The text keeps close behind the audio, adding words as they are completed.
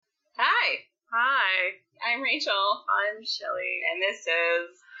Hi. I'm Rachel. I'm Shelly. And this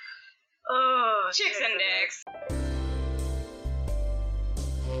is... Chicks and Dicks.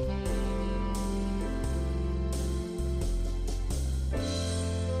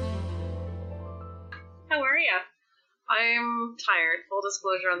 How are you? I'm tired. Full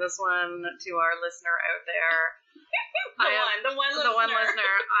disclosure on this one to our listener out there. The one listener.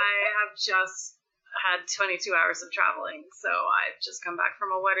 I have just had 22 hours of traveling, so I've just come back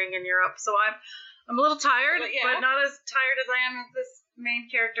from a wedding in Europe. So I'm a little tired, but not as tired as I am as this main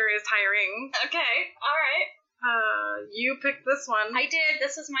character is tiring. Okay, all right. You picked this one. I did.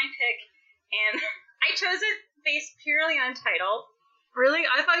 This was my pick, and I chose it based purely on title. Really?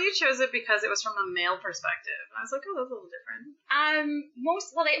 I thought you chose it because it was from a male perspective. I was like, oh, that's a little different. I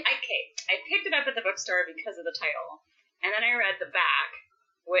picked it up at the bookstore because of the title, and then I read the back,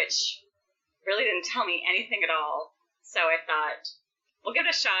 which really didn't tell me anything at all. So I thought, we'll give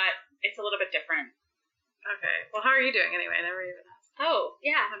it a shot. It's a little bit different. Okay. Well, how are you doing anyway? I never even asked. Oh,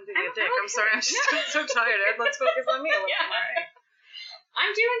 yeah. I'm being a dick. Okay. I'm sorry. I'm just so tired. Let's focus on me a little bit. All right.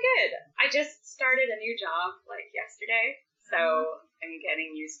 I'm doing good. I just started a new job yesterday, so I'm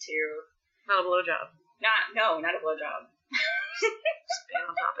getting used to... Not a blowjob. Not a blowjob. Just being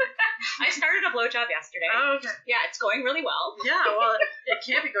on topic. I started a blowjob yesterday. Oh, okay. Yeah, it's going really well. Yeah, well, it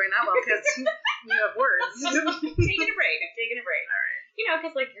can't be going that well because you have words. I'm taking a break. All right. You know,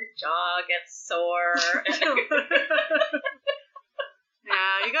 because, your jaw gets sore.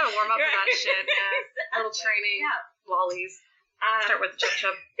 Yeah, you gotta warm up to that shit. Yeah. Little training. Yeah. Lollies. Start with the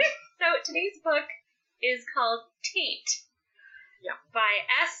chub. So, today's book is called Taint. Yeah. By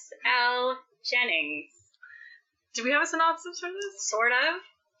S.L. Jennings. Do we have a synopsis for this? Sort of.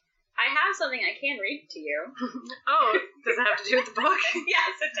 I have something I can read to you. Oh, does it have to do with the book?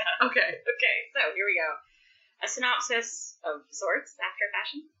 Yes, it does. Okay, so here we go. A synopsis of sorts, after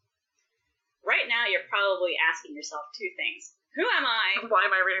fashion. Right now, you're probably asking yourself two things. Who am I? Why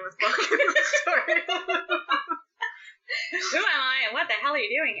am I reading this book? Sorry. Who am I, and what the hell are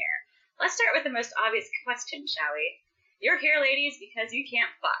you doing here? Let's start with the most obvious question, shall we? You're here, ladies, because you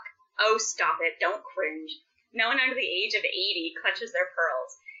can't fuck. Oh, stop it. Don't cringe. No one under the age of 80 clutches their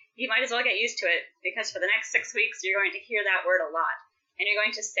pearls. You might as well get used to it, because for the next 6 weeks, you're going to hear that word a lot. And you're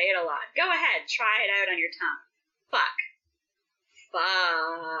going to say it a lot. Go ahead, try it out on your tongue. Fuck.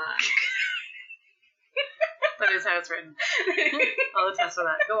 That is how it's written. I'll attest for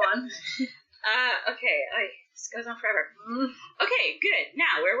that. Go on. Okay. This goes on forever. Okay, good.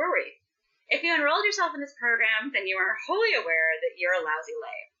 Now, where were we? If you enrolled yourself in this program, then you are wholly aware that you're a lousy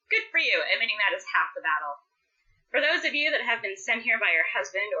lay. Good for you. Admitting that is half the battle. For those of you that have been sent here by your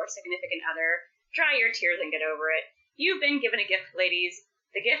husband or significant other, dry your tears and get over it. You've been given a gift, ladies.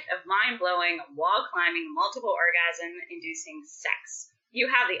 The gift of mind-blowing, wall-climbing, multiple orgasm-inducing sex.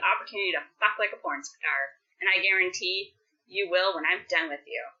 You have the opportunity to fuck like a porn star, and I guarantee you will when I'm done with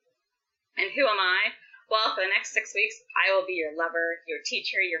you. And who am I? Well, for the next 6 weeks, I will be your lover, your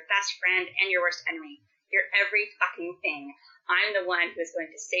teacher, your best friend, and your worst enemy. Your every fucking thing. I'm the one who is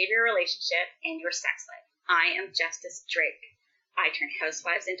going to save your relationship and your sex life. I am Justice Drake. I turn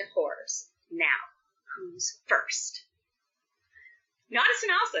housewives into whores. Now, who's first? Not a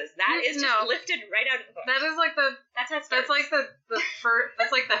synopsis. That is just lifted right out of the book. That is like the... That's like the first...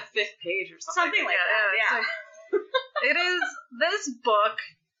 That's like the 5th page or something. Something like that, yeah. It is... This book...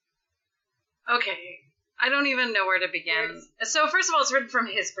 Okay. I don't even know where to begin. So, first of all, it's written from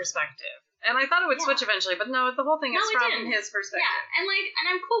his perspective. And I thought it would switch eventually, but no, the whole thing is from his perspective. Yeah,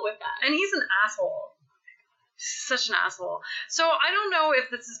 and I'm cool with that. And he's an asshole. Such an asshole. So I don't know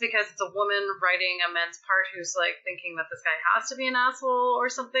if this is because it's a woman writing a men's part who's thinking that this guy has to be an asshole or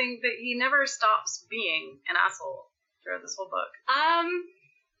something, but he never stops being an asshole throughout this whole book.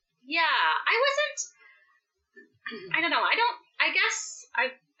 Yeah, I wasn't, I don't know, I guess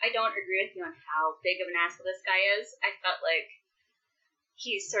I don't agree with you on how big of an asshole this guy is. I felt like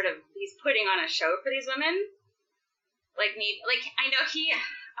he's putting on a show for these women. I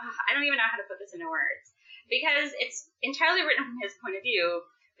don't even know how to put this into words. Because it's entirely written from his point of view,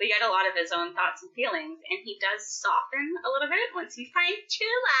 but yet a lot of his own thoughts and feelings, and he does soften a little bit once he finds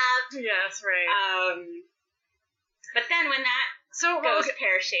true love. Yes, right. But then when that goes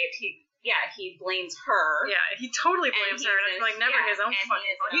pear-shaped, he blames her. Yeah, he totally blames her, and it's never his own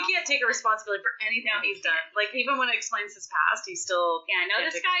fucking fault. He can't take a responsibility for anything he's done. Even when it explains his past, he's still... Yeah, no,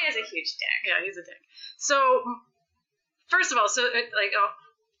 this guy is a huge dick. Yeah, he's a dick. So, first of all,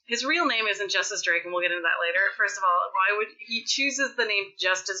 his real name isn't Justice Drake, and we'll get into that later. First of all, why would he chooses the name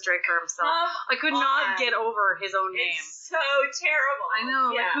Justice Drake for himself? I could not get over his own name. It's so terrible. I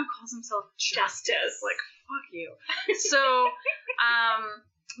know. Who calls himself Justice? Fuck you. So,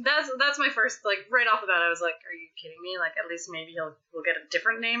 that's my first, like, right off the bat, I was like, are you kidding me? Like, at least maybe we'll get a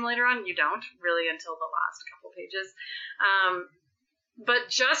different name later on. You don't, really, until the last couple pages. But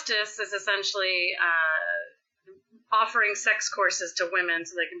Justice is essentially offering sex courses to women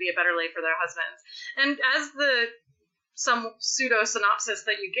so they can be a better lay for their husbands. And as some pseudo synopsis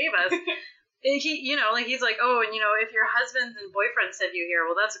that you gave us, he, like, he's like, oh, and if your husband and boyfriend sent you here,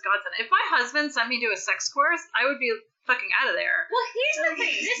 well, that's a godsend. If my husband sent me to a sex course, I would be fucking out of there. Well, here's the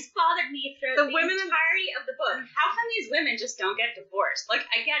thing. This bothered me throughout the entirety of the book. How come these women just don't get divorced? Like,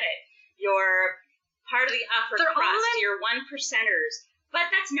 I get it. You're part of the upper crust. You're one percenters.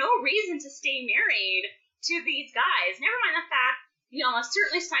 But that's no reason to stay married to these guys. Never mind the fact you almost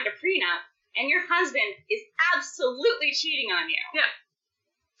certainly signed a prenup and your husband is absolutely cheating on you. Yeah.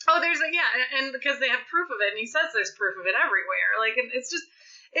 Oh, and because they have proof of it, and he says there's proof of it everywhere. Like, it's just,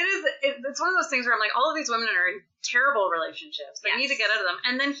 it's one of those things where I'm like, all of these women are in terrible relationships. They need to get out of them.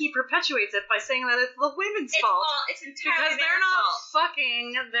 And then he perpetuates it by saying that it's the women's fault. It's entirely because they're not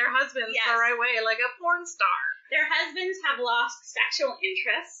fucking their husbands the right way, like a porn star. Their husbands have lost sexual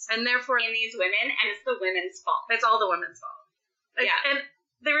interest and therefore in these women, and it's the women's fault. It's all the women's fault. Yeah. And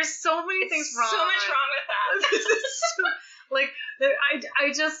there is so many things wrong. So much wrong with that.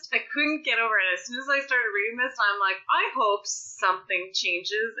 I couldn't get over it. As soon as I started reading this, I'm like, I hope something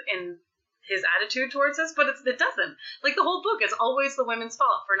changes in his attitude towards us, but it doesn't. Like, the whole book is always the women's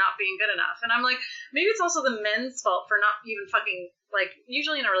fault for not being good enough. And I'm like, maybe it's also the men's fault for not even fucking, like,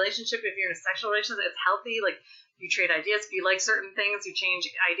 usually in a relationship, if you're in a sexual relationship, it's healthy, like, you trade ideas. If you like certain things, you change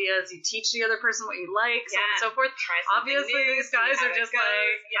ideas. You teach the other person what you like, so on and so forth. Obviously, these guys are just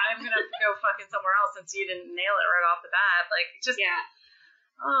like, I'm going to go fucking somewhere else since you didn't nail it right off the bat. Like, just... Yeah.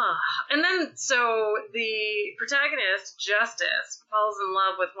 And then, so the protagonist, Justice, falls in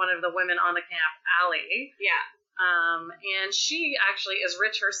love with one of the women on the camp, Allie. Yeah. And she actually is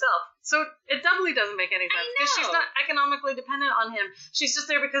rich herself. So it doubly doesn't make any sense. Because she's not economically dependent on him. She's just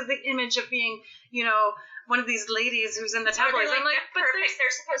there because the image of being, one of these ladies who's in the tabloids. I'm like, but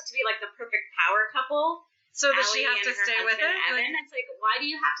they're supposed to be like the perfect power couple. So that she has to stay with it? Evan. It's like, why do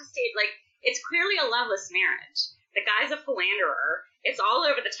you have to stay? Like, it's clearly a loveless marriage. The guy's a philanderer. It's all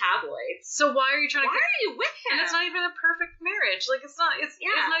over the tabloids. So why are you trying to... Why are you with him? And it's not even a perfect marriage. Like, it's not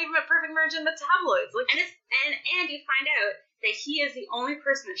even a perfect marriage in the tabloids. Like, and you find out that he is the only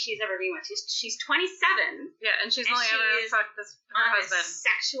person that she's ever been with. She's 27. Yeah, and she's only ever fucked her husband. On a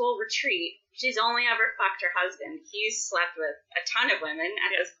sexual retreat. She's only ever fucked her husband. He's slept with a ton of women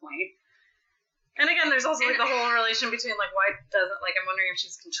at this point. And again, there's also, like, the whole relation between, like, why doesn't, like, I'm wondering if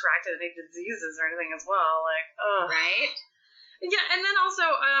she's contracted any diseases or anything as well. Like, ugh. Right? Yeah, and then also,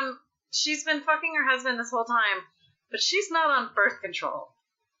 she's been fucking her husband this whole time, but she's not on birth control.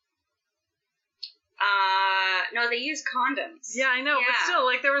 No, they use condoms. Yeah, I know, but still,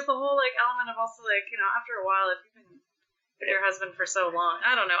 like, there was the whole, like, element of also, like, after a while, if you've been with your husband for so long.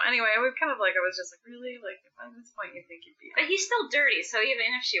 I don't know. Anyway, I was just like, really? Like, if at this point you think you'd be... But he's still dirty, so even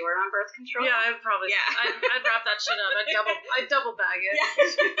if she were on birth control... Yeah, I'd probably... Yeah. I'd wrap that shit up. I'd double bag it. Yeah.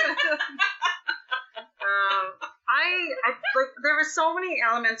 There were so many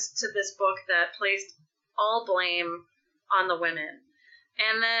elements to this book that placed all blame on the women.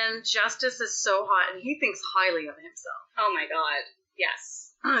 And then Justice is so hot, and he thinks highly of himself. Oh my god.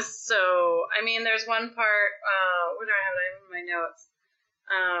 Yes. So, I mean, there's one part, what do I have in my notes?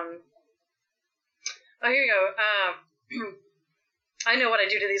 Here you go. I know what I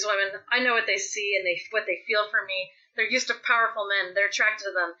do to these women. I know what they see and what they feel for me. They're used to powerful men. They're attracted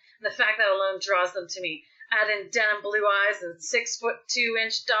to them. And the fact that alone draws them to me. Add in denim blue eyes and 6'2"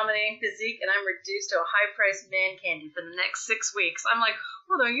 dominating physique, and I'm reduced to a high-priced man candy for the next 6 weeks. I'm like,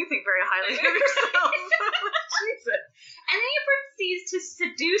 well, don't you think very highly of yourself? Jesus. And then he proceeds to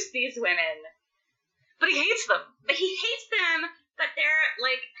seduce these women. But he hates them. But they're,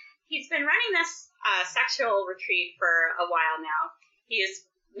 like, he's been running this sexual retreat for a while now. He has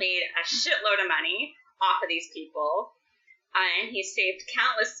made a shitload of money off of these people. And he's saved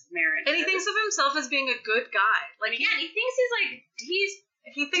countless marriages. And he thinks of himself as being a good guy. Like, he thinks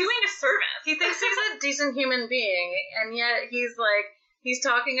he's doing a service. He thinks he's a decent human being, and yet he's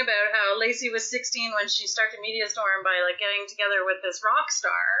talking about how Lacey was 16 when she started Media Storm by, like, getting together with this rock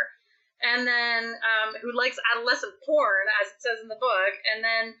star, and then who likes adolescent porn, as it says in the book, and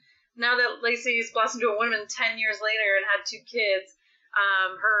then now that Lacey's blossomed to a woman 10 years later and had 2 kids,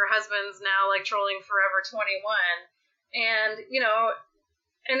 her husband's now, like, trolling Forever 21. And,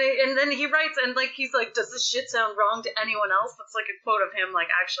 and then he writes, and, like, he's like, does this shit sound wrong to anyone else? That's, like, a quote of him, like,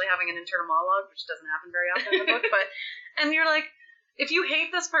 actually having an internal monologue, which doesn't happen very often in the book, and you're like, if you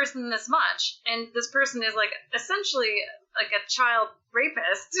hate this person this much, and this person is, like, essentially, like, a child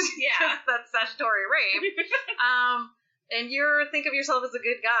rapist, Yeah. that's statutory rape, and you think of yourself as a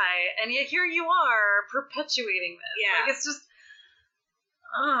good guy, and yet here you are perpetuating this. Yeah. Like, it's just,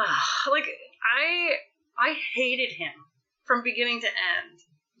 like, I hated him from beginning to end.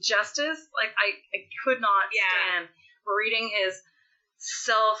 Justice, like, I could not stand reading his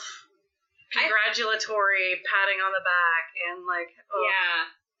self-congratulatory patting on the back and, like, Yeah.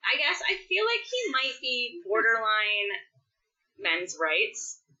 I guess I feel like he might be borderline men's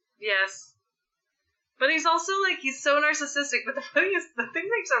rights. Yes. But he's also, like, he's so narcissistic. But the thing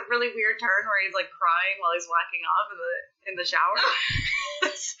makes a really weird turn where he's, like, crying while he's whacking off in the shower. Oh, yeah.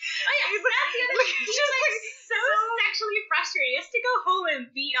 That's the other thing. He's just, like, so sexually frustrated. He has to go home and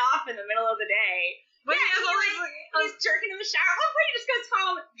beat off in the middle of the day. But he's jerking in the shower. At one point, he just goes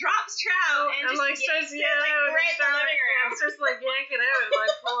home, drops trout, and just like, starts right in the living room. Starts, like, yanking out and, like,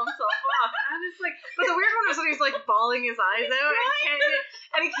 pull himself off. And it's like, but the weird one is that he's, like, bawling his eyes out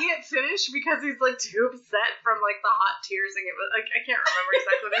and he can't finish because he's, like, too upset from, like, the hot tears. And like, I can't remember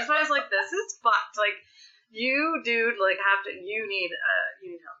exactly what it is, but I was like, this is fucked. Like, you, dude, like, you need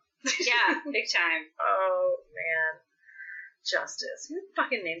help. Yeah, big time. Oh, man. Justice. Who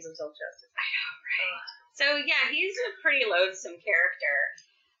fucking names himself Justice? I know, right? So, yeah, he's a pretty loathsome character.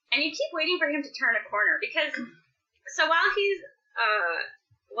 And you keep waiting for him to turn a corner because, so while he's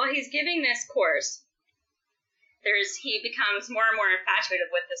giving this course, he becomes more and more infatuated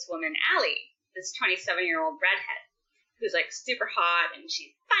with this woman, Allie, this 27-year-old redhead, who's, like, super hot, and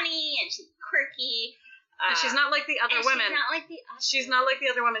she's funny, and she's quirky. And she's not like the other women. She's not like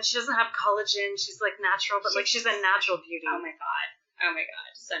the other women. She doesn't have collagen. She's, like, natural, but, like, she's a natural beauty. Oh, my God.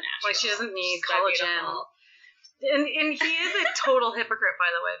 So natural. Like, she doesn't need so collagen. Beautiful. And he is a total hypocrite,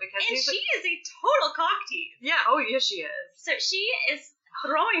 by the way, because she is a total cock tease. Yeah, oh, yeah, she is. So she is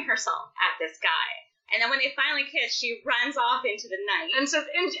throwing herself at this guy. And then when they finally kiss, she runs off into the night. And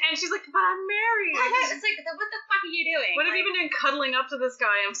she's like, but I'm married. It's like, what the fuck are you doing? What have you been doing cuddling up to this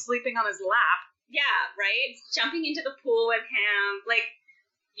guy? I'm sleeping on his lap. Yeah, right? Jumping into the pool with him. Like,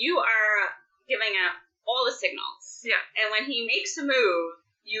 you are giving out all the signals. Yeah. And when he makes a move,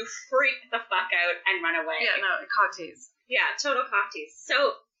 you freak the fuck out and run away. Yeah, no, cock tease. Yeah, total cock tease. So,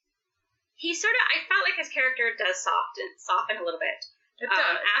 I felt like his character does soften a little bit. It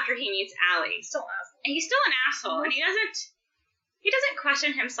does. After he meets Allie. He's still an asshole. And he's still an asshole. Mm-hmm. And he doesn't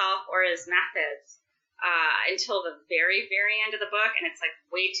question himself or his methods. Until the very, very end of the book, and it's like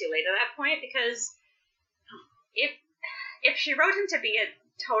way too late at that point, because if she wrote him to be a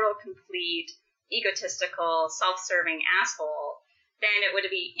total, complete, egotistical, self-serving asshole, then it would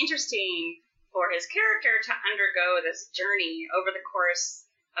be interesting for his character to undergo this journey over the course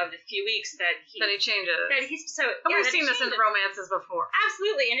of the few weeks that he changes. We've seen this in romances before.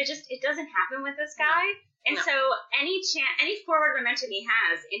 Absolutely, and it doesn't happen with this guy. No. And so any forward momentum he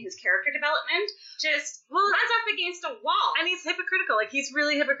has in his character development just runs up against a wall. And he's hypocritical. Like, he's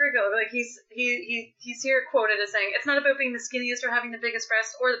really hypocritical. Like, he's here quoted as saying, it's not about being the skinniest or having the biggest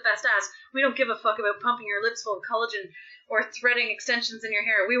breasts or the best ass. We don't give a fuck about pumping your lips full of collagen or threading extensions in your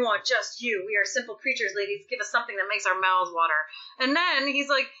hair. We want just you. We are simple creatures, ladies. Give us something that makes our mouths water. And then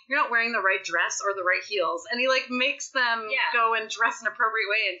he's like, you're not wearing the right dress or the right heels. And he, like, makes them go and dress an appropriate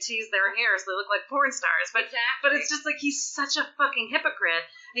way and tease their hair so they look like porn stars. But it's just, like, he's such a fucking hypocrite.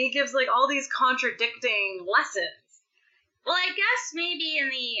 And he gives, like, all these contradicting lessons. Well, I guess maybe in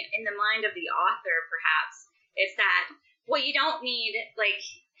the mind of the author, perhaps, it's that, well, you don't need, like,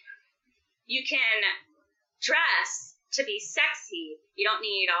 you can dress to be sexy. You don't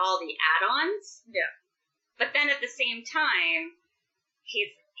need all the add-ons. Yeah. But then at the same time,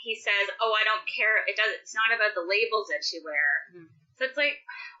 he says, "Oh, I don't care. It's not about the labels that you wear." Mm-hmm. So it's like,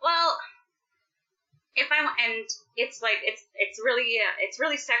 well, it's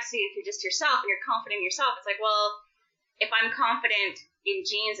really sexy if you're just yourself and you're confident in yourself. It's like, well, if I'm confident in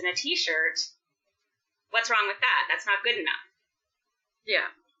jeans and a t-shirt, what's wrong with that? That's not good enough. Yeah.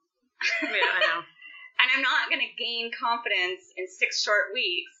 Yeah, I know. And I'm not going to gain confidence in 6 short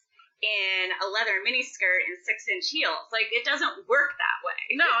weeks in a leather miniskirt and 6-inch heels. Like, it doesn't work that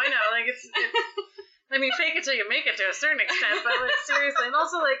way. No, I know. Like, it's I mean, fake it till you make it to a certain extent, but, like, seriously. And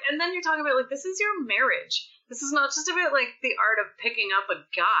also, like, and then you're talking about, like, this is your marriage. This is not just about, like, the art of picking up a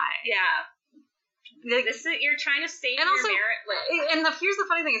guy. Yeah. Like, you're trying to save and your also, marriage. And here's the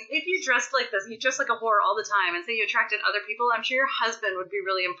funny thing is, if you dressed like this, you dressed like a whore all the time, and say you attracted other people, I'm sure your husband would be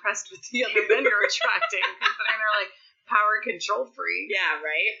really impressed with the other men you're attracting, considering they're, like, power and control free. Yeah,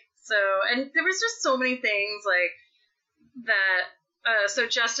 right? So, and there was just so many things, like, that So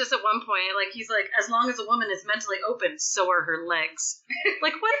Justice at one point, like, he's like, as long as a woman is mentally open, so are her legs.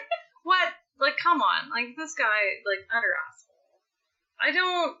 Like, what? Like, come on. Like, this guy, like, utter asshole. I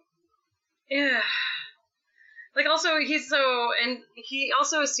don't, yeah. Like, also, and he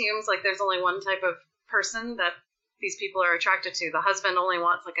also assumes, like, there's only one type of person that these people are attracted to. The husband only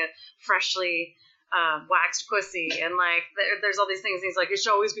wants, like, a freshly waxed pussy, and, like, there's all these things, and he's like, it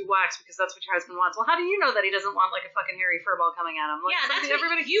should always be waxed because that's what your husband wants. Well, how do you know that he doesn't want, like, a fucking hairy furball coming at him? Like, yeah, that's what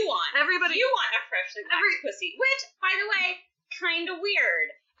you want. You want a freshly waxed pussy, which, by the way, kind of weird.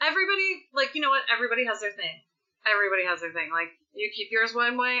 Everybody, like, you know what? Everybody has their thing. Everybody has their thing. Like, you keep yours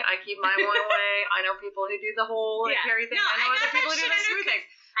one way, I keep mine one way. I know people who do the whole like, hairy thing. No, I know other people who do the smooth thing.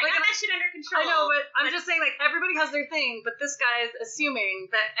 I got that shit under control. I know, but I'm just saying, like, everybody has their thing, but this guy is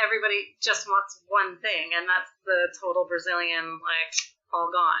assuming that everybody just wants one thing, and that's the total Brazilian, like, all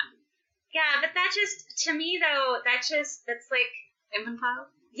gone. Yeah, but that just, to me, though, that's like...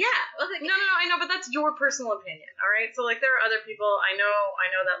 Infantile? Yeah. Well, like, no, I know, but that's your personal opinion, all right? So, like, there are other people, I know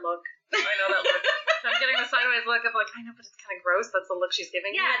that look. I'm getting the sideways look of, like, I know, but it's kind of gross. That's the look she's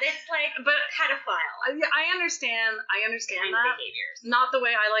giving me. Yeah, it's like, but pedophile. I understand kind that. Behaviors. Not the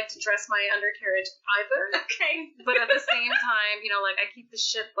way I like to dress my undercarriage either. Okay. But at the same time, you know, like, I keep the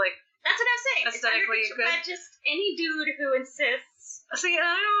shit, like, that's what I'm saying. Aesthetically good. But just any dude who insists. See,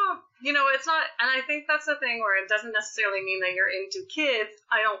 I don't, you know, it's not, and I think that's the thing where it doesn't necessarily mean that you're into kids.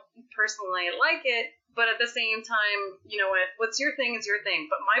 I don't personally like it, but at the same time, you know what, what's your thing is your thing.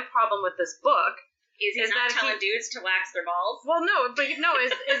 But my problem with this book is not telling dudes to wax their balls. Well, no,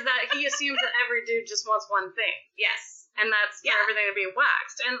 is that he assumes that every dude just wants one thing. Yes. And that's for everything to be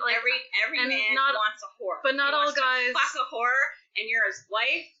waxed. And like every man wants a whore. But not all guys fuck a whore, and you're his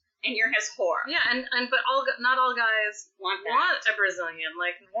wife, and you're his whore. Yeah, but not all guys want a Brazilian,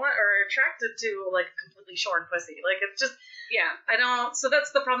 like, or are attracted to, like, a completely shorn pussy. Like, it's just, I don't, so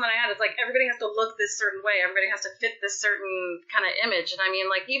that's the problem that I had. It's like, everybody has to look this certain way. Everybody has to fit this certain kind of image. And I mean,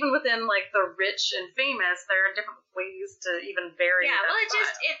 like, even within, like, the rich and famous, there are different ways to even vary. Yeah, well,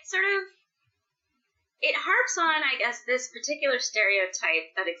 it harps on, I guess, this particular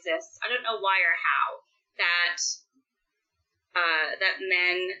stereotype that exists. I don't know why or how, that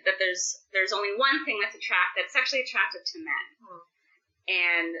there's only one thing that's sexually attractive to men.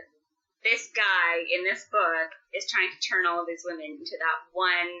 And this guy in this book is trying to turn all of these women into that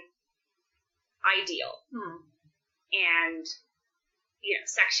one ideal. And, you know,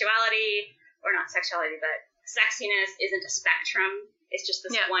 sexuality, or not sexuality, but sexiness isn't a spectrum. It's just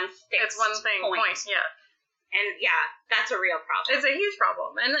this one fixed point. Yeah. And, that's a real problem. It's a huge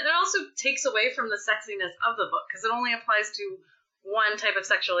problem. And it also takes away from the sexiness of the book, because it only applies to one type of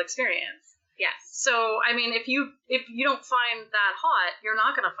sexual experience. Yes. So, I mean, if you don't find that hot, you're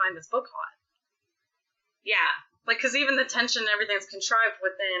not going to find this book hot. Yeah. Like, because even the tension and everything's contrived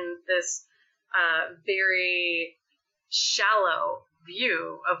within this very shallow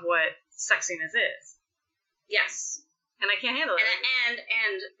view of what sexiness is. Yes. And I can't handle it.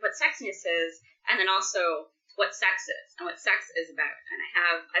 And what sexiness is, and then also what sex is, and what sex is about. And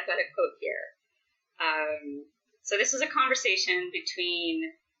I've got a quote here. So this is a conversation between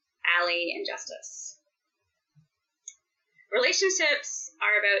Allie and Justice. Relationships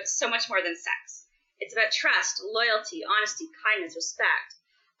are about so much more than sex. It's about trust, loyalty, honesty, kindness, respect.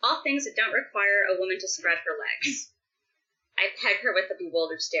 All things that don't require a woman to spread her legs. I peg her with a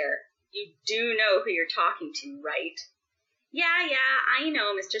bewildered stare. You do know who you're talking to, right? Yeah, I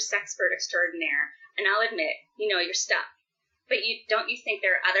know, Mr. Sexpert Extraordinaire, and I'll admit, you know your stuff. But don't you think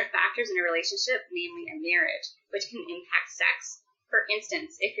there are other factors in a relationship, namely a marriage, which can impact sex? For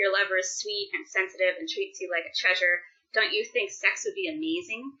instance, if your lover is sweet and sensitive and treats you like a treasure, don't you think sex would be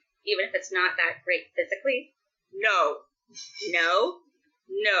amazing, even if it's not that great physically? No.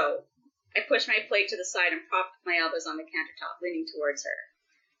 I push my plate to the side and prop my elbows on the countertop, leaning towards her.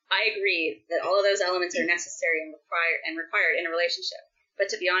 I agree that all of those elements are necessary and required in a relationship. But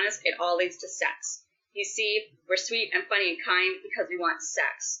to be honest, it all leads to sex. You see, we're sweet and funny and kind because we want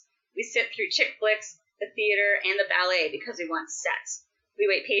sex. We sit through chick flicks, the theater, and the ballet because we want sex. We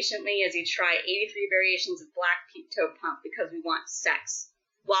wait patiently as you try 83 variations of black peep-toe pump because we want sex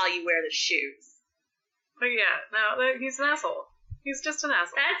while you wear the shoes. But yeah, no, he's an asshole. He's just an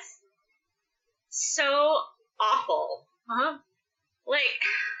asshole. That's so awful. Like,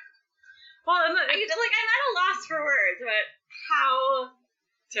 well, I'm at a loss for words, but how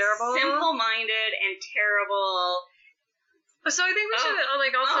terrible, simple-minded, and terrible. So I think we should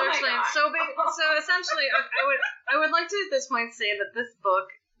also explain. So essentially, I would like to at this point say that this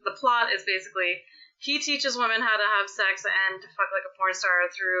book, the plot is basically he teaches women how to have sex and to fuck like a porn star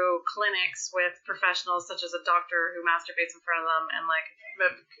through clinics with professionals such as a doctor who masturbates in front of them and like a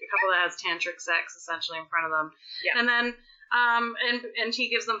couple that has tantric sex essentially in front of them. Yeah. And then and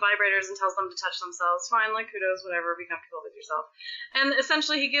he gives them vibrators and tells them to touch themselves. Fine, like kudos, whatever, be comfortable with yourself. And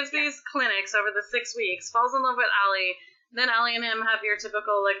essentially he gives these clinics over the 6 weeks, falls in love with Allie. Then Allie and him have your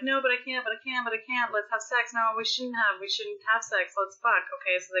typical, like, no, but I can't, let's have sex. No, we shouldn't have sex, let's fuck.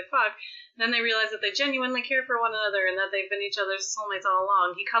 Okay, so they fuck. Then they realize that they genuinely care for one another and that they've been each other's soulmates all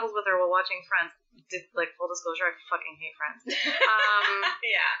along. He cuddles with her while watching Friends. Like, full disclosure, I fucking hate Friends.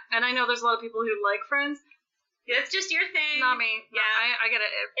 Yeah. And I know there's a lot of people who like Friends. It's just your thing. Not me. Yeah. No, I get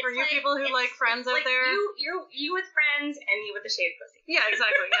it. For you people who like Friends out there. You with Friends and you with the shaved pussy. Yeah,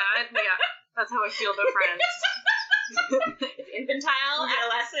 exactly. Yeah. That's how I feel about Friends. It's infantile,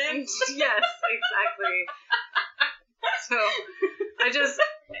 adolescent. Yes, exactly. So,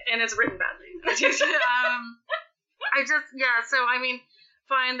 and it's written badly. So I mean,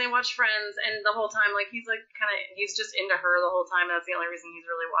 fine, they watch Friends, and the whole time, like, he's just into her the whole time, and that's the only reason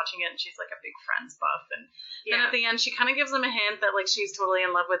he's really watching it, and she's like a big Friends buff, and then at the end, she kind of gives him a hint that, like, she's totally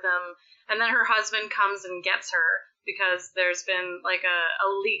in love with him, and then her husband comes and gets her, because there's been, like, a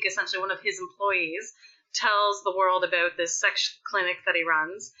leak, essentially, one of his employees tells the world about this sex clinic that he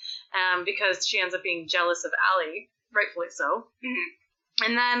runs, because she ends up being jealous of Allie, rightfully so. Mm-hmm.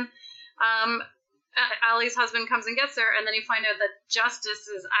 And then Allie's husband comes and gets her, and then you find out that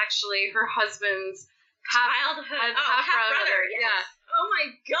Justice is actually her husband's half brother. Yes. Yeah. Oh my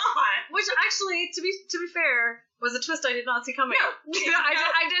god! Which actually, to be fair, was a twist I did not see coming. No,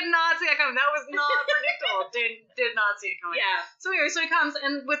 I did not see that coming. That was not predictable. Did not see it coming. Yeah. So anyway, so he comes,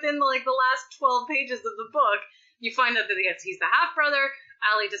 and within the last 12 pages of the book, you find out that he's the half brother.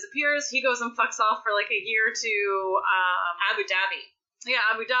 Allie disappears. He goes and fucks off for like a year to Abu Dhabi. Yeah,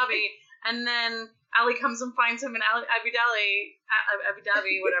 Abu Dhabi, and then Allie comes and finds him in Abu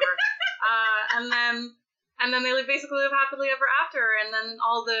Dhabi, whatever. And then they basically live happily ever after, and then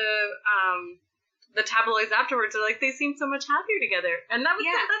all the tabloids afterwards are like, they seem so much happier together, and that's it.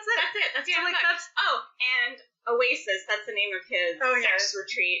 That's the end. And Oasis, that's the name of his sex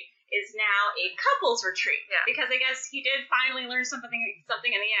retreat, is now a couples retreat. Yeah. Because I guess he did finally learn something in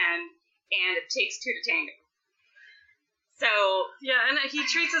the end, and it takes two to tango. So yeah, and he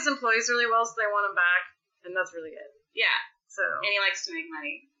treats his employees really well, so they want him back, and that's really it. Yeah. So and he likes to make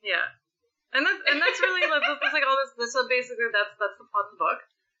money. Yeah. And that's really that's like all this. So basically, that's the plot of the book.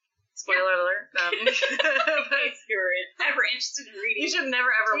 Spoiler alert. If you're ever interested in reading, you should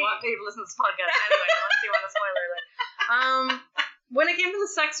never ever listen to this podcast anyway, unless you want a spoiler alert. When it came to the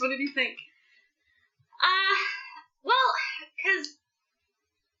sex, what did you think? Well, because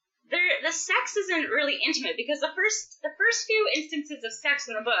the sex isn't really intimate, because the first few instances of sex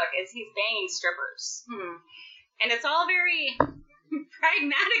in the book is he's banging strippers, and it's all very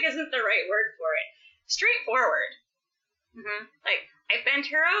pragmatic isn't the right word for it. Straightforward. Mm-hmm. Like, I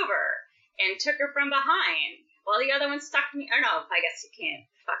bent her over and took her from behind while the other one stuck me. Or no, I guess you can't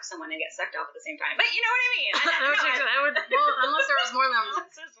fuck someone and get sucked off at the same time. But you know what I mean. Unless there was more than one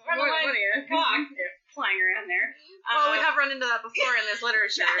cock flying around there. Well, we have run into that before in this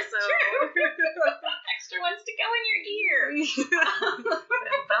literature. That's so true. Extra ones to go in your ear.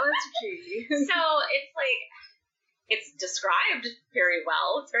 Balance tree. So it's like, it's described very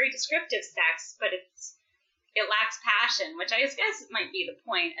well. It's very descriptive sex, but it lacks passion, which I guess might be the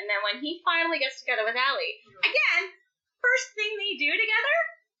point. And then when he finally gets together with Allie, again, first thing they do together,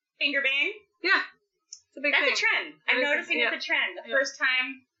 finger bang. Yeah, it's a big thing. That's a trend. I'm noticing it's a trend. The first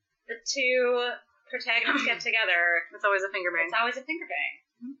time the two protagonists get together, it's always a finger bang. It's always a finger bang.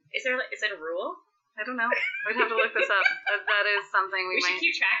 Mm-hmm. Is it a rule? I don't know. We'd have to look this up. That is something we should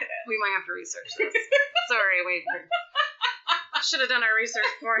keep track of it. We might have to research this. Sorry, we should have done our research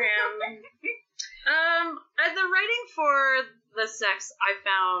for him. The writing for the sex I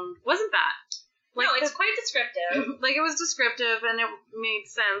found wasn't bad. Like, no, it's quite descriptive. Like, it was descriptive, and it made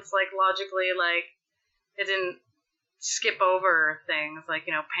sense, like, logically, like, it didn't skip over things, like,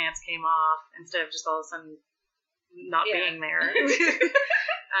 pants came off instead of just all of a sudden not being there. And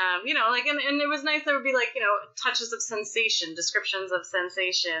it was nice. There would be touches of sensation, descriptions of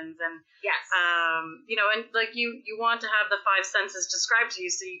sensations, and yes, and like you want to have the five senses described to you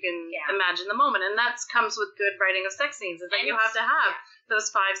so you can imagine the moment, and that comes with good writing of sex scenes. Is that you have to have those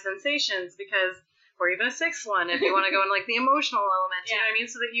five sensations, because, or even a sixth one if you want to go in like the emotional element. You know what I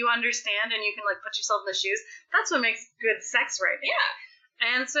mean? So that you understand and you can like put yourself in the shoes. That's what makes good sex writing.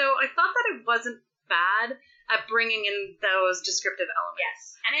 Yeah. And so I thought that it wasn't bad. at bringing in those descriptive elements.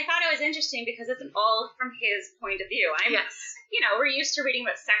 Yes. And I thought it was interesting because it's all from his point of view. We're used to reading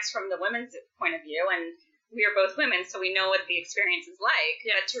about sex from the women's point of view, and we are both women, so we know what the experience is like.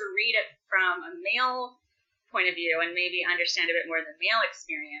 Yeah. But to read it from a male point of view and maybe understand a bit more the male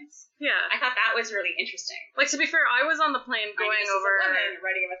experience. Yeah. I thought that was really interesting. Like, to be fair, I was on the plane going over... As a woman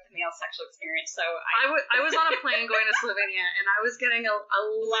writing about the male sexual experience, so I was on a plane going to Slovenia, and I was getting a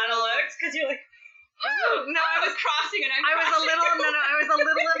lot of looks, because you're like, no, I was crossing and I was a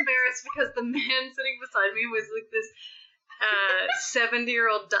little embarrassed because the man sitting beside me was like this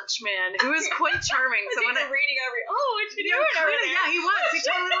 70-year-old Dutch man who was quite charming. So when reading over, what you doing over there? Yeah, he was. He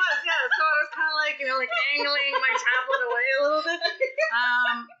totally was. Yeah. So I was kind of like, angling my tablet away a little bit.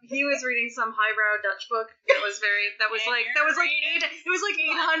 He was reading some highbrow Dutch book. It was like 800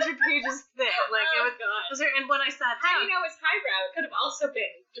 pages thick. Like it was. And when I sat down, how do you know it's highbrow? It could have also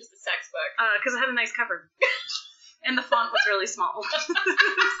been just a sex book. Because it had a nice cover, and the font was really small.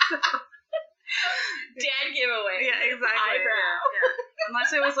 Dead giveaway. Yeah, exactly. Yeah.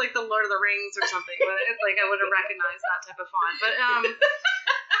 Unless it was like the Lord of the Rings or something, but I would have recognized that type of font. But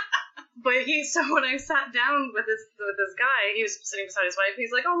so when I sat down with this guy, he was sitting beside his wife.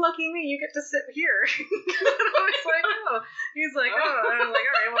 He's like, "Oh, lucky me, you get to sit here." And I was like, "Oh." He's like, "Oh." And I was like,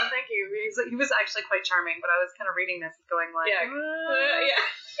 "All right, well, thank you." He was actually quite charming, but I was kind of reading this going like,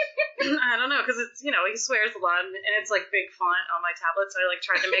 I don't know, because it's, he swears a lot, and it's like big font on my tablet, so I like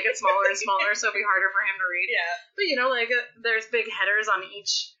tried to make it smaller and smaller so it'd be harder for him to read. Yeah. But there's big headers on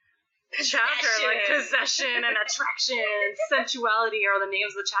each chapter, like possession and attraction and sensuality are the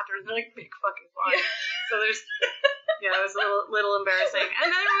names of the chapters, and they're like big fucking font. Yeah. So there's, it was a little embarrassing. And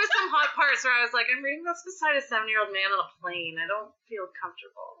then there was some hot parts where I was like, I'm reading this beside a 70-year-old man on a plane. I don't feel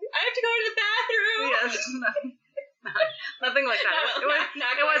comfortable. I have to go to the bathroom. Yes. Nothing like that. It was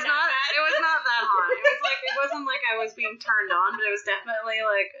not that hot. It wasn't like I was being turned on, but it was definitely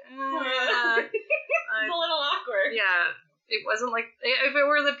like it's a little awkward. Yeah. It wasn't like, if it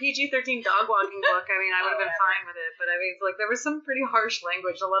were the PG-13 dog walking book, I mean, I would have been fine with it. But I mean, there was some pretty harsh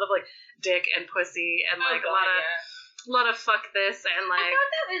language, a lot of like dick and pussy, and a lot of fuck this, and like. I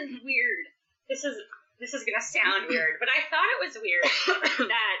thought that was weird. This is gonna sound weird, but I thought it was weird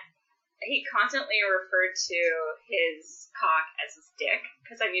that he constantly referred to his cock as his dick,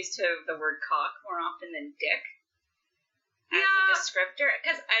 because I'm used to the word cock more often than dick as a descriptor.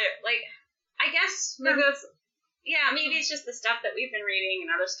 Because I guess maybe that's. Yeah, maybe it's just the stuff that we've been reading and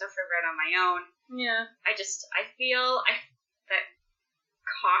other stuff I've read on my own. Yeah. I feel that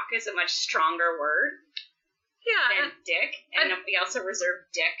cock is a much stronger word than dick. And we also reserve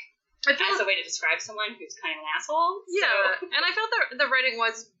dick as a way to describe someone who's kind of an asshole. Yeah, so. And I felt that the writing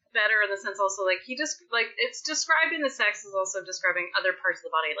was better in the sense also, like, he just, like, it's describing the sex is also describing other parts of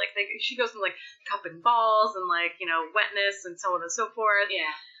the body. Like, she goes from, like, cupping balls and, like, wetness and so on and so forth.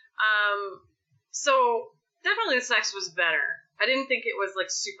 Yeah. So... Definitely the sex was better. I didn't think it was, like,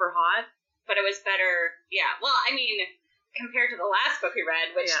 super hot. But it was better, yeah. Well, I mean, compared to the last book we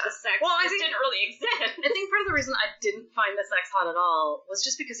read, which the sex didn't really exist. I think part of the reason I didn't find the sex hot at all was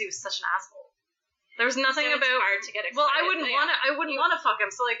just because he was such an asshole. There was nothing so about... it's hard to get excited. Well, I wouldn't want to fuck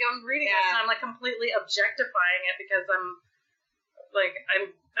him, so, like, I'm reading this and I'm, like, completely objectifying it because I'm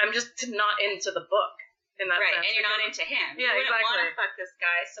just not into the book. In that sense. And you're not into him. Yeah, you exactly. wouldn't want to fuck this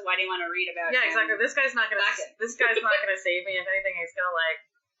guy, so why do you want to read about him? Yeah, exactly. This guy's not gonna save me. If anything, he's gonna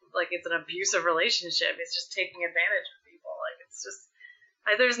like it's an abusive relationship. He's just taking advantage of people. Like, it's just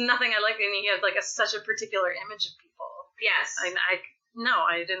there's nothing I like, and he had like such a particular image of people. Yes. I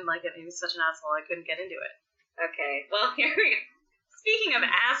didn't like it. He was such an asshole. I couldn't get into it. Okay. Well, here we go. Speaking of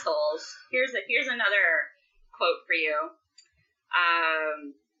assholes, here's another quote for you.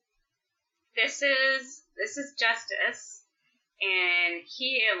 This is Justice, and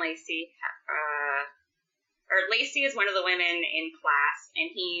he and Lacey, Lacey is one of the women in class, and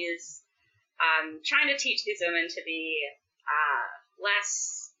he's trying to teach these women to be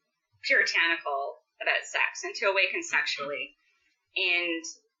less puritanical about sex and to awaken sexually. And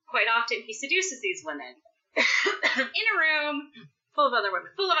quite often he seduces these women in a room full of other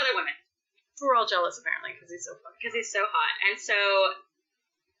women. We're all jealous, apparently, because he's so funny. Because he's so hot. And so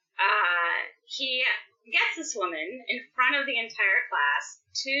he gets this woman in front of the entire class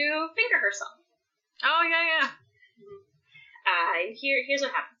to finger herself. Oh, yeah. And here's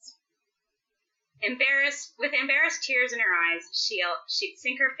what happens. With embarrassed tears in her eyes, she'd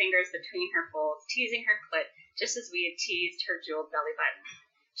sink her fingers between her folds, teasing her clit, just as we had teased her jeweled belly button.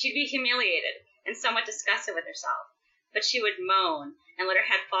 She'd be humiliated and somewhat disgusted with herself, but she would moan and let her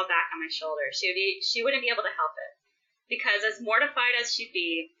head fall back on my shoulder. She wouldn't be able to help it, because as mortified as she'd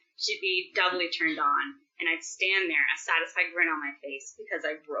be doubly turned on, and I'd stand there, a satisfied grin on my face, because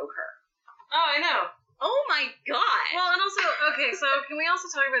I broke her. Oh, I know. Oh my god. Well, and also, okay, so can we also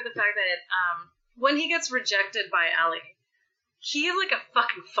talk about the fact that when he gets rejected by Allie, he's like a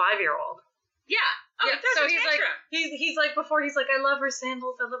fucking 5-year-old. Yeah. Oh, yeah, so he's like, he's like, before he's like, I love her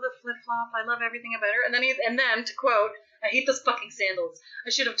sandals, I love the flip flop, I love everything about her. And then to quote, I hate those fucking sandals.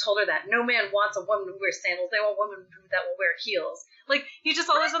 I should have told her that. No man wants a woman who wears sandals. They want women that will wear heels. Like, he just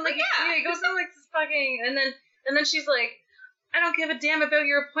all of a sudden, like, he goes on like this fucking, and then she's like, I don't give a damn about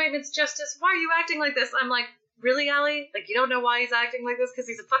your appointments, Justice. Why are you acting like this? I'm like, really, Allie? Like, you don't know why he's acting like this? Because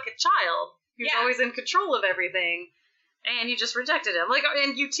he's a fucking child. He's always in control of everything. And you just rejected him. Like,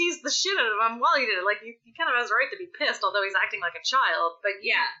 and you teased the shit out of him while you did it. Like, he kind of has a right to be pissed, although he's acting like a child. But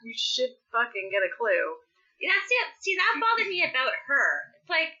you should fucking get a clue. That's it. See, that bothered me about her. It's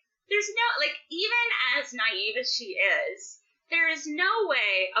like, there's no, like, even as naive as she is, there is no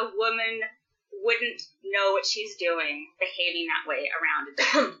way a woman wouldn't know what she's doing behaving that way around a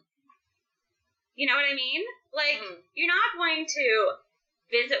dad. You know what I mean? Like, you're not going to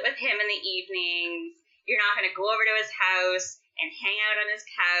visit with him in the evenings. You're not going to go over to his house and hang out on his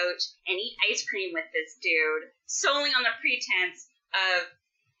couch and eat ice cream with this dude solely on the pretense of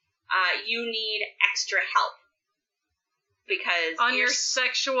you need extra help because on your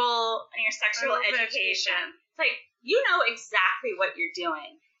sexual education. It's like, you know exactly what you're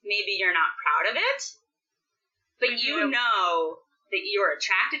doing. Maybe you're not proud of it, but you know that you are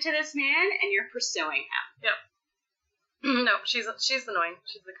attracted to this man and you're pursuing him. Yep. No, she's annoying.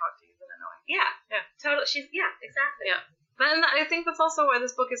 She's the cock tease and annoying. Yeah. Totally. Exactly. Yeah. Then I think that's also why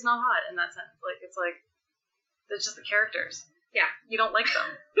this book is not hot in that sense. Like, it's just the characters. Yeah. You don't like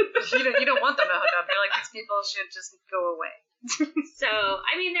them. you don't want them to hook up. You're like, these people should just go away. So,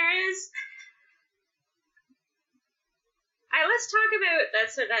 I mean, there is. Let's talk about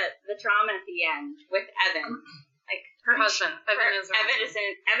the drama at the end with Evan. Like her husband. Evan is Allie's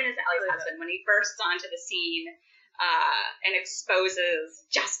husband when he bursts onto the scene and exposes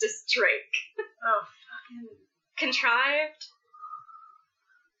Justice Drake. Oh, fucking contrived,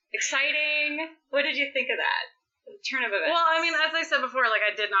 exciting. What did you think of that? The turn of events. Well, I mean, as I said before, like,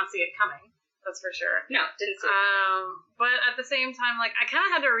 I did not see it coming. That's for sure. No, didn't see it. But at the same time, like, I kind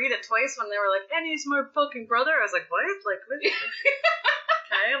of had to read it twice when they were like, and he's my fucking brother. I was like, what? Like, what?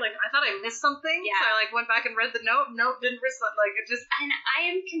 Okay, like, I thought I missed something. Yeah. So I, like, went back and read the note. Nope, didn't miss it. Like, it just... And I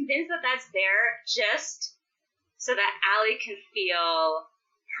am convinced that that's there just so that Allie can feel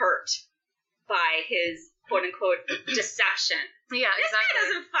hurt by his quote-unquote deception. Yeah, this exactly. Guy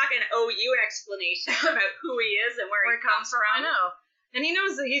doesn't fucking owe you an explanation about who he is and where he comes from. I know. And he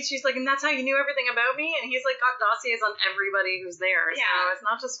knows that she's like, and that's how you knew everything about me? And he's like got dossiers on everybody who's there. Yeah. So it's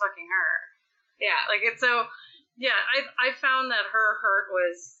not just fucking her. Yeah. Like, it's so, yeah, I found that her hurt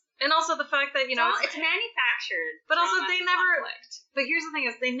was, and also the fact that, you know. It's manufactured. But also they never, conflict. But here's the thing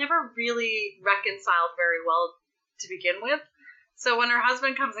is, they never really reconciled very well to begin with. So when her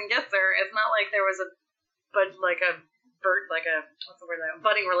husband comes and gets her, it's not like there was a budding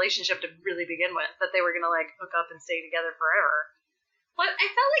relationship to really begin with, that they were going to, like, hook up and stay together forever. Well, I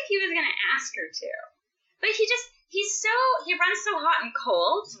felt like he was going to ask her to. But he runs so hot and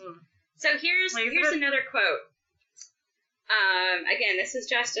cold. Mm. So here's another quote. Again, this is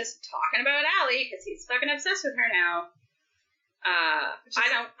Justice talking about Allie, because he's fucking obsessed with her now.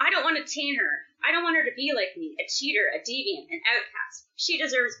 I don't want to teen her. I don't want her to be like me, a cheater, a deviant, an outcast. She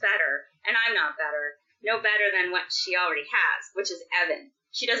deserves better, and I'm not better. No better than what she already has, which is Evan.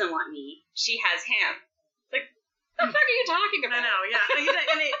 She doesn't want me. She has him. Like, what the fuck are you talking about? I know, yeah.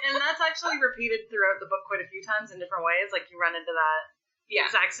 And that's actually repeated throughout the book quite a few times in different ways. Like, you run into that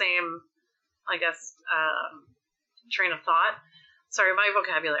exact same, I guess, train of thought. Sorry, my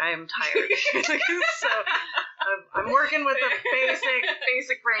vocabulary, I am tired. So, I'm working with a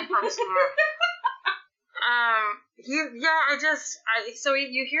basic brain function. So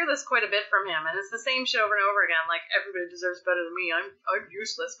you hear this quite a bit from him, and it's the same shit over and over again. Like, everybody deserves better than me. I'm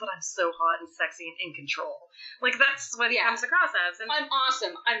useless, but I'm so hot and sexy and in control. Like, that's what he comes across as. And I'm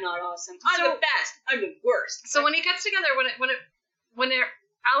awesome. I'm not awesome. I'm the best. I'm the worst. So when he gets together, when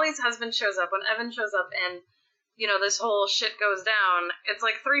Allie's husband shows up, when Evan shows up, and you know this whole shit goes down, it's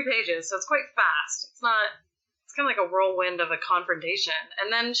like 3 pages, so it's quite fast. It's kind of like a whirlwind of a confrontation,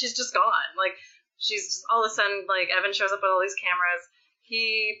 and then she's just gone. Like, she's just, all of a sudden, like, Evan shows up with all these cameras.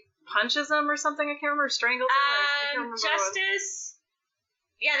 He punches him or something. I can't remember. Strangles him. Justice.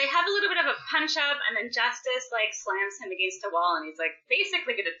 Yeah, they have a little bit of a punch up, and then Justice like slams him against a wall, and he's like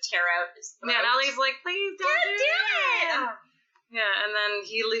basically gonna tear out his throat. Yeah, and Allie's like, please don't do it. Yeah, and then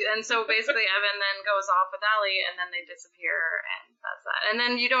so basically Evan then goes off with Allie, and then they disappear, and that's that. And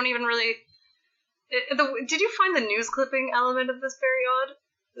then you don't even really. Did you find the news clipping element of this very odd?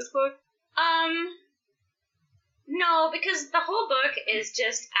 This book? No, because the whole book is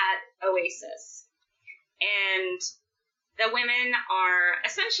just at Oasis. And the women are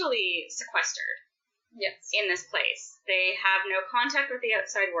essentially sequestered. Yes. In this place. They have no contact with the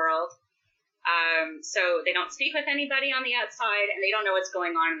outside world. So they don't speak with anybody on the outside, and they don't know what's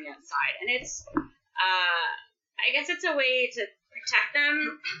going on the outside. And it's, I guess it's a way to protect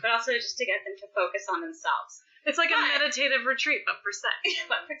them, but also just to get them to focus on themselves. It's like a meditative retreat, but for sex.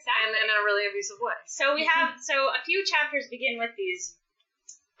 But for sex. And in a really abusive way. So we have, a few chapters begin with these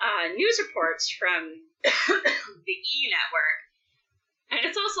news reports from the E! Network. And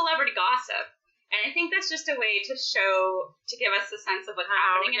it's all celebrity gossip. And I think that's just a way to give us a sense of what's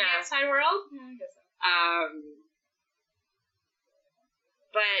happening in the outside world. Yeah, I guess so.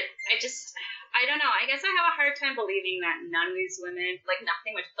 But I don't know. I guess I have a hard time believing that none of these women, like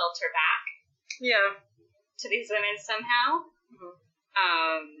nothing would filter back. Yeah. To these women somehow.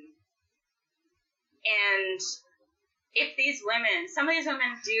 Mm-hmm. And if these women, some of these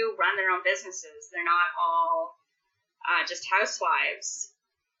women do run their own businesses, they're not all just housewives,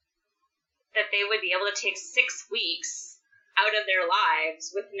 that they would be able to take 6 weeks out of their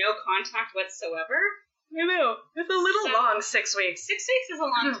lives with no contact whatsoever. I know. It's a little long, 6 weeks. 6 weeks is a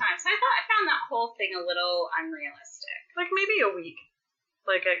long time. So I found that whole thing a little unrealistic. Like maybe a week.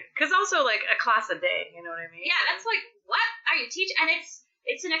 Because also like a class a day, you know what I mean? Yeah, that's like, what are you teaching? And it's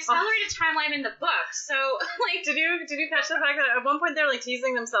an accelerated timeline in the book. So like, did you catch the fact that at one point they're like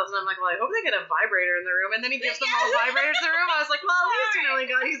teasing themselves, and I'm like, well, I hope they get a vibrator in the room, and then he gives them all vibrators in the room. I was like, well, at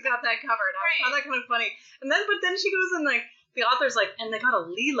least he's got that covered. I found that kind of funny. And then she goes and like the author's like, and they got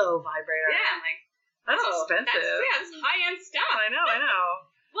a Lilo vibrator. Yeah, I'm like, that's expensive. That's high end stuff. I know.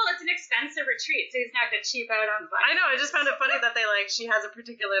 Well, it's an expensive retreat, so he's not going to cheap out on the vibrators. I know. I just found it funny that the author has a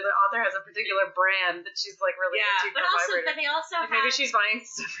particular brand that she's like really into for vibrators. But they also like maybe she's buying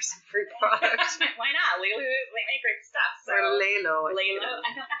stuff for some free product. Why not? Lilo, they make great stuff. So. Or Lilo. I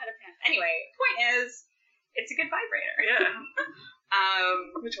don't know how to pronounce. Anyway, point is, it's a good vibrator. Yeah.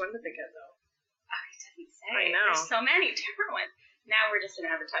 Which one did they get though? Oh, he didn't say. I know. There's so many different ones. Now we're just an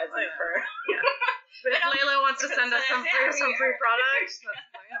advertisement for. Yeah. But if Layla wants to send us some free products,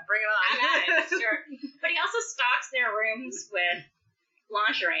 bring it on. Sure. But he also stocks their rooms with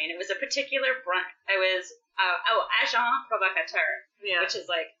lingerie, and it was a particular brand. It was Agent Provocateur, which is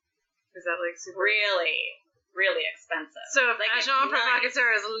like, is that like super really, really expensive? So if like Agent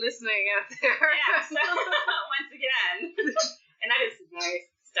Provocateur is listening out there, yeah. So once again, and that is nice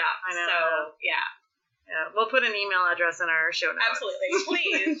stuff. I know. So yeah. Yeah, we'll put an email address in our show notes. Absolutely.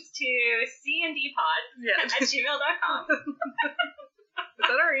 Please, to cndpod@gmail.com. Is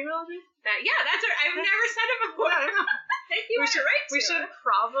that our email address? That's our, I've never said it before. Thank you. We should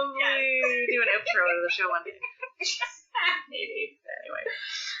probably do an outro to the show one day. Maybe. Anyway.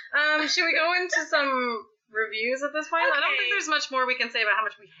 Should we go into some reviews at this point? Okay. I don't think there's much more we can say about how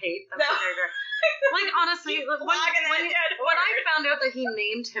much we hate that character. Like, honestly, when I found out that he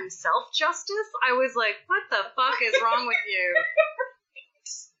named himself Justice, I was like, what the fuck is wrong with you?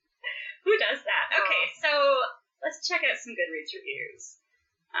 Who does that? Okay, so let's check out some Goodreads reviews.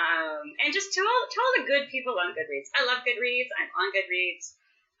 And just to all the good people on Goodreads. I love Goodreads. I'm on Goodreads.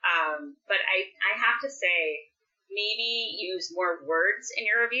 But I have to say, maybe use more words in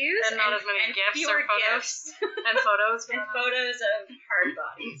your reviews. And not as many GIFs or photos. And photos. And photos of hard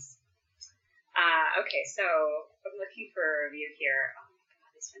bodies. Okay, so I'm looking for a review here. Oh my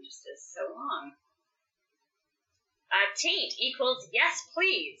god, this one just is so long. Taint equals yes,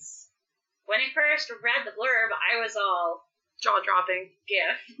 please. When I first read the blurb, I was all jaw-dropping.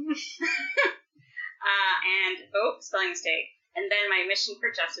 GIF. And, spelling mistake. And then my mission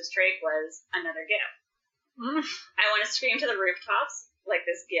for Justice Drake was another GIF. I want to scream to the rooftops, like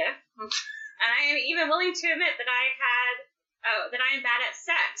this GIF. And I am even willing to admit that that I am bad at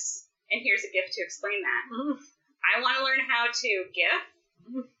sex. And here's a GIF to explain that. I want to learn how to GIF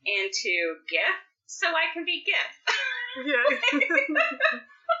and to GIF so I can be GIF. Yeah.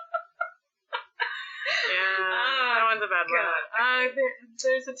 That one's a bad one.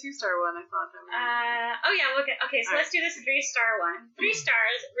 There's a 2-star one I thought that was. Okay, so let's do this 3-star one. 3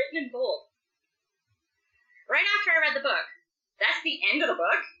 stars, written in bold. Right after I read the book. That's the end of the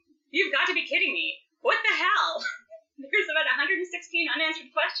book? You've got to be kidding me. What the hell? There's about 116 unanswered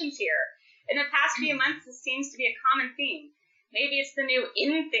questions here. In the past few months, this seems to be a common theme. Maybe it's the new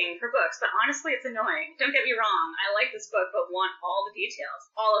in thing for books, but honestly, it's annoying. Don't get me wrong. I like this book, but want all the details.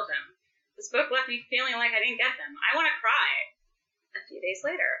 All of them. This book left me feeling like I didn't get them. I want to cry. A few days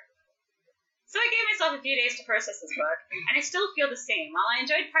later. So I gave myself a few days to process this book, and I still feel the same. While I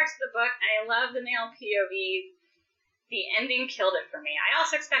enjoyed parts of the book, and I love the male POV, the ending killed it for me. I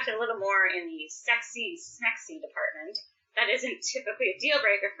also expected a little more in the sexy, smexy department. That isn't typically a deal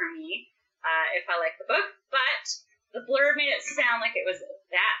breaker for me if I like the book, but the blurb made it sound like it was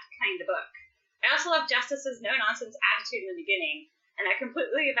that kind of book. I also love Justice's no-nonsense attitude in the beginning, and that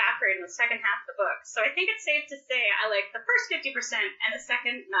completely evaporated in the second half of the book. So I think it's safe to say I like the first 50% and the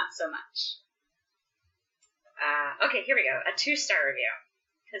second not so much. Okay, here we go. A 2-star review.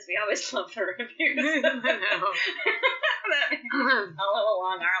 Because we always love the reviews. I know. A little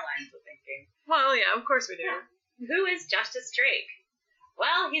along our lines of thinking. Well, yeah, of course we do. Yeah. Who is Justice Drake?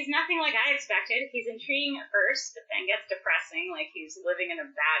 Well, he's nothing like I expected. He's intriguing at first, but then gets depressing, like he's living in a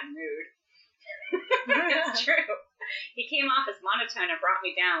bad mood. It's true. He came off as monotone and brought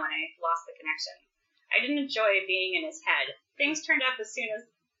me down when I lost the connection. I didn't enjoy being in his head. Things turned up as soon as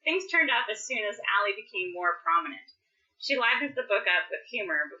Allie became more prominent. She livens the book up with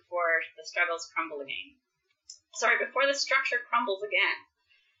humor before the struggles crumble again. Before the structure crumbles again.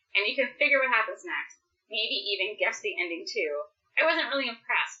 And you can figure what happens next. Maybe even guess the ending too. I wasn't really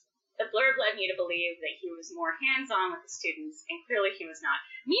impressed. The blurb led me to believe that he was more hands-on with the students, and clearly he was not.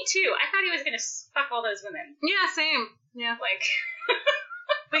 Me too. I thought he was going to fuck all those women. Yeah, same. Yeah. Like...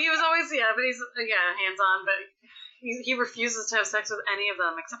 But he was always, hands-on, but he refuses to have sex with any of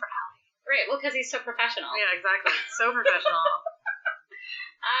them except for Allie. Right, well, because he's so professional. Yeah, exactly. So professional.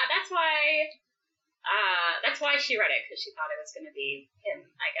 That's why she read it, because she thought it was going to be him,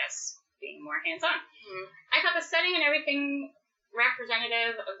 I guess, being more hands-on. Mm. I thought the setting and everything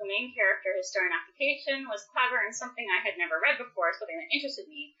representative of the main character, his story and application, was clever and something I had never read before, something that interested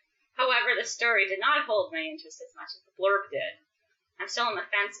me. However, the story did not hold my interest as much as the blurb did. I'm still on the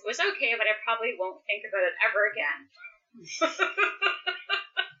fence. It was okay, but I probably won't think about it ever again.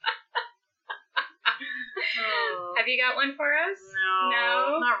 Oh. Have you got one for us?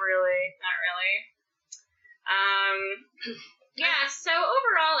 No, not really. Not really. Yeah. So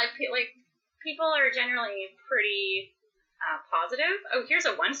overall, I feel like people are generally pretty positive. Oh, here's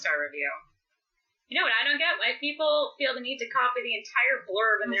a 1-star review. You know what I don't get? Why people feel the need to copy the entire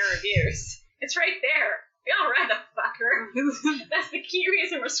blurb in their reviews. It's right there. We all read the fucker. That's the key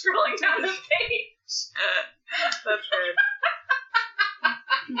reason we're scrolling down the page. That's good.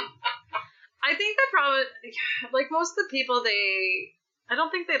 I think the problem, like most of the people, I don't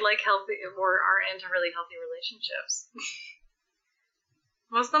think they like healthy or are into really healthy relationships.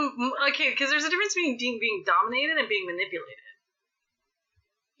 Most of them, okay, because there's a difference between being dominated and being manipulated.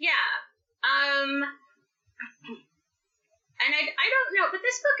 Yeah. And I don't know, but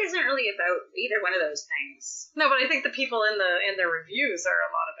this book isn't really about either one of those things. No, but I think the people in their reviews are a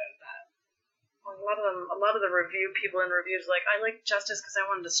lot about that. A lot of the review people in reviews are like, I like Justice because I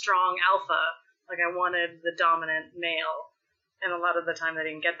wanted a strong alpha, like I wanted the dominant male, and a lot of the time they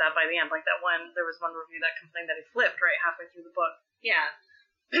didn't get that by the end. Like there was one review that complained that he flipped right halfway through the book. Yeah,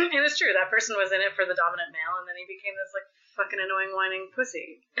 and it's true, that person was in it for the dominant male, and then he became this like fucking annoying whining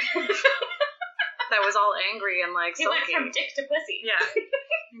pussy. That was all angry and like he sulky. went from dick to pussy. Yeah,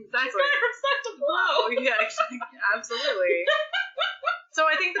 exactly. She's going from suck to blow. Yeah, absolutely. So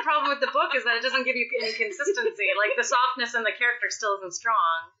I think the problem with the book is that it doesn't give you any consistency. Like the softness in the character still isn't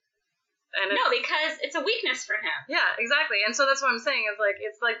strong. And no, because it's a weakness for him. Yeah, exactly. And so that's what I'm saying.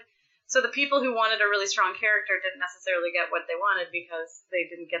 It's like so the people who wanted a really strong character didn't necessarily get what they wanted because they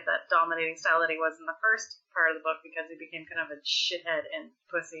didn't get that dominating style that he was in the first part of the book because he became kind of a shithead and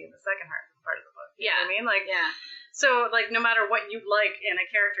pussy in the second part of the book. You know what I mean? Like, yeah. So, like, no matter what you like in a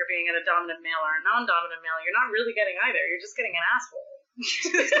character being a dominant male or a non-dominant male, you're not really getting either. You're just getting an asshole.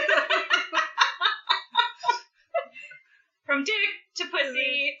 From dick to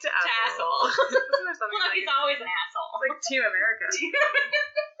pussy to asshole. Well, he's always an asshole. It's like Team America.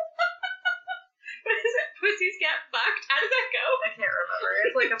 What is it? Pussies get fucked? How does that go? I can't remember.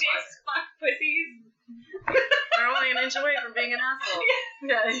 It's like a dicks fuck pussies. They're only an inch away from being an asshole.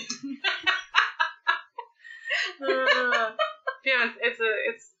 Yeah.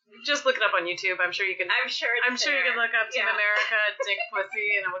 It's just look it up on YouTube. I'm sure you can. I'm sure you can look up Team America, dick,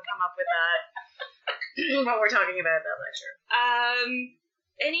 pussy, and it would come up with that. What we're talking about in that lecture.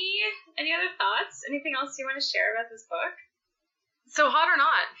 Any other thoughts? Anything else you want to share about this book? So hot or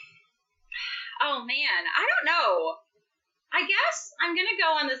not? Oh man, I don't know. I guess I'm gonna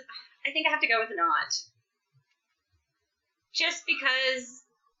go on this. I think I have to go with not. Just because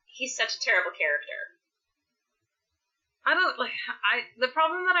he's such a terrible character. The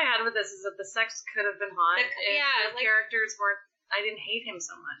problem that I had with this is that the sex could have been hot. The characters weren't. I didn't hate him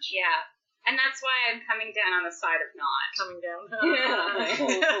so much. Yeah. And that's why I'm coming down on the side of not. Coming down.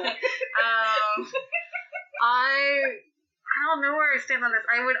 Yeah. I don't know where I stand on this.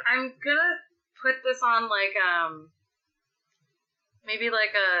 I'm gonna put this on like maybe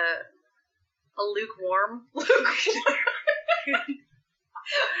like a lukewarm.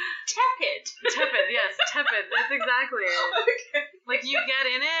 Tepid, yes, tepid. That's exactly it. Okay. Like you get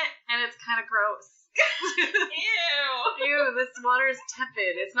in it and it's kind of gross. Ew. Ew, this water is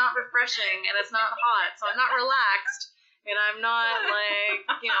tepid. It's not refreshing and it's not hot, so I'm not relaxed and I'm not like,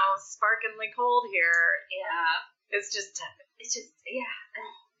 sparkingly cold here. Yeah. It's just tepid. It's just, yeah.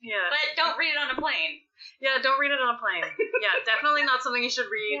 Yeah. But don't read it on a plane. Yeah, don't read it on a plane. Yeah, definitely not something you should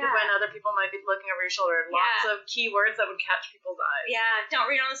read when other people might be looking over your shoulder. Lots of keywords that would catch people's eyes. Yeah, don't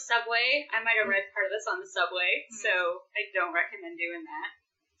read it on the subway. I might have read part of this on the subway, so I don't recommend doing that.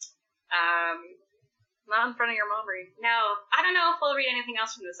 Not in front of your mom read. No, I don't know if we'll read anything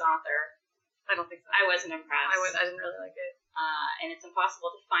else from this author. I don't think so. I wasn't impressed. I didn't really like it. And it's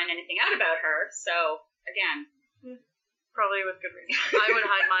impossible to find anything out about her, so, again. Probably with good reason. I would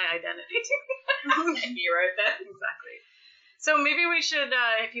hide my identity too. You wrote that? Exactly. So maybe we should,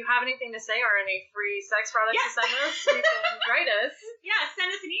 if you have anything to say or any free sex products to send us, you can write us. Yeah, send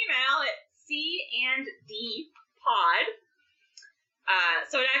us an email at c&dpod.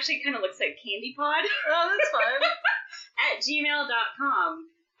 So it actually kind of looks like candy pod. Oh, that's fun. at gmail.com.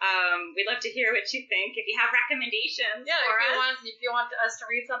 We'd love to hear what you think. If you have recommendations if you want us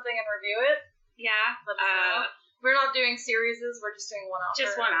to read something and review it, let us know. We're not doing series, we're just doing one-offs.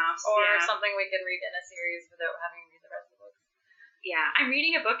 Just one-offs, or something we can read in a series without having to read the rest of the books. Yeah, I'm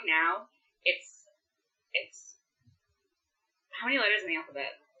reading a book now. It's how many letters in the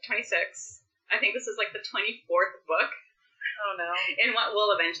alphabet? 26. I think this is like the 24th book. Oh no. In what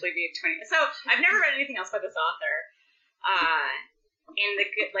will eventually be 20. So I've never read anything else by this author. And the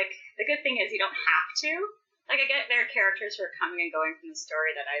good thing is you don't have to. Like, I get there are characters who are coming and going from the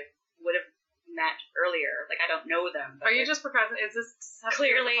story that I would have met earlier. Like, I don't know them. Are you just procrastinating? Is this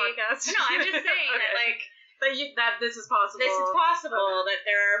clearly podcast? No, I'm just saying okay. that this is possible. This is possible that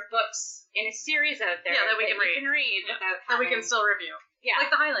there are books in a series out there that we can read without that we can still review. Yeah,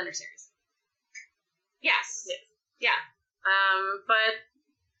 like the Highlander series. Yes. Yeah. But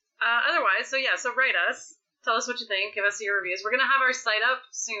otherwise, so write us. Tell us what you think. Give us your reviews. We're going to have our site up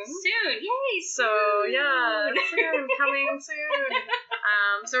soon. Yay! So, soon. Coming soon.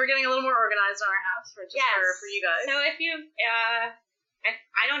 So we're getting a little more organized on our house for you guys. So if you,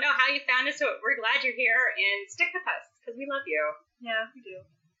 I don't know how you found us, so we're glad you're here, and stick with us, because we love you. Yeah, we do.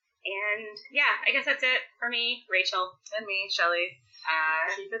 And, I guess that's it for me, Rachel. And me, Shelly.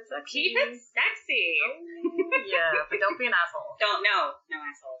 Keep it sexy. Keep it sexy. Oh, yeah, but don't be an asshole. No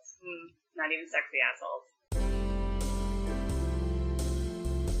assholes. Not even sexy assholes.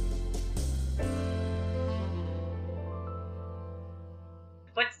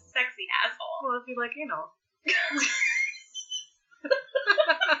 What's sexy asshole? Well, if you like anal.